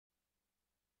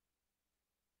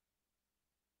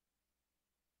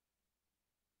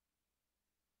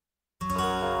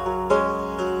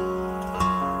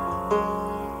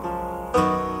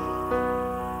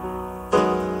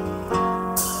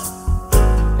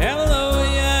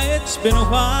been a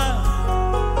while,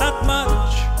 not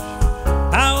much.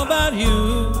 How about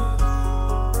you?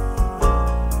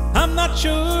 I'm not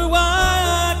sure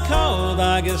why I called.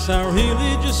 I guess I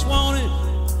really just wanted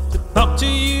to talk to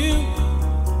you.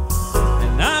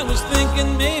 And I was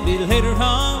thinking maybe later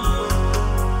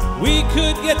on we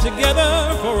could get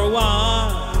together for a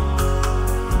while.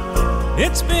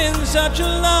 It's been such a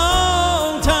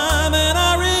long time, and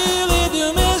I really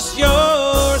do miss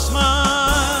your smile.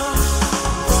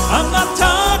 I'm not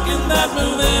talking that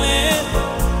moving in,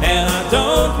 and I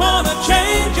don't want to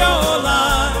change your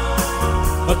life,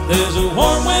 but there's a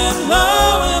warm wind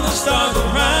blowing the stars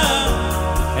around,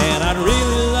 and I'd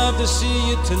really love to see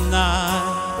you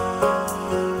tonight.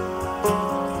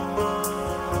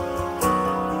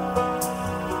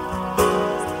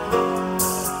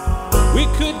 We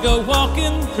could go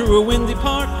walking through a windy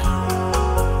park,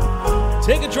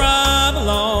 take a drive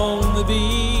along the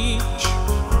beach,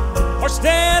 or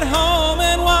stay at home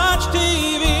and watch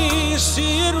TV. You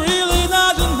see, it really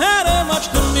doesn't matter much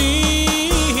to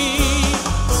me.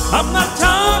 I'm not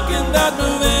talking that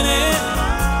moving in,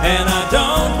 and I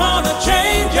don't want to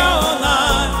change your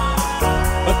life,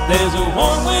 but there's a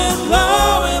warm wind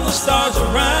blowing the stars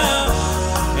around,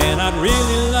 and I'd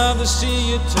really love to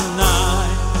see you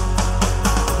tonight.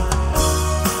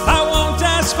 I won't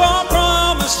ask for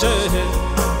promises,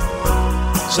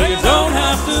 so you don't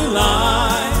have to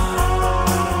lie.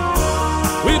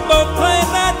 We both played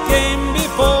that game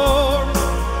before.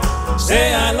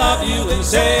 Say I love you and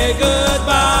say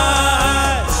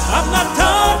goodbye. I'm not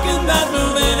talking that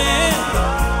moving in,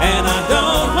 and I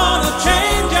don't want to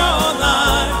change your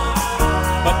life,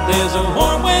 but there's a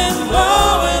warm wind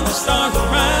blowing the stars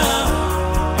around,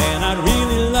 and I'd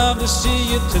really love to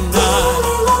see you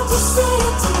tonight.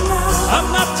 I'm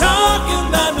not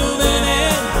talking that moving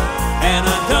in, and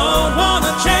I don't want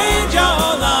to change your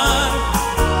life,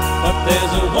 but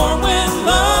there's a warm wind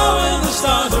blowing the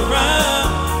stars around,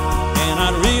 and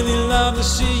I'd really love to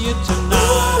see you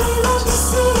tonight.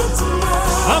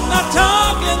 I'm not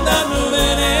talking that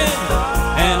moving in,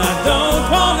 and I don't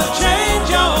want to change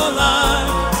your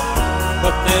life,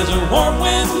 but there's a warm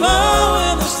wind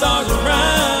blowing the stars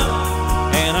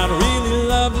around, and I'd really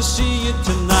love to see you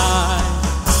tonight.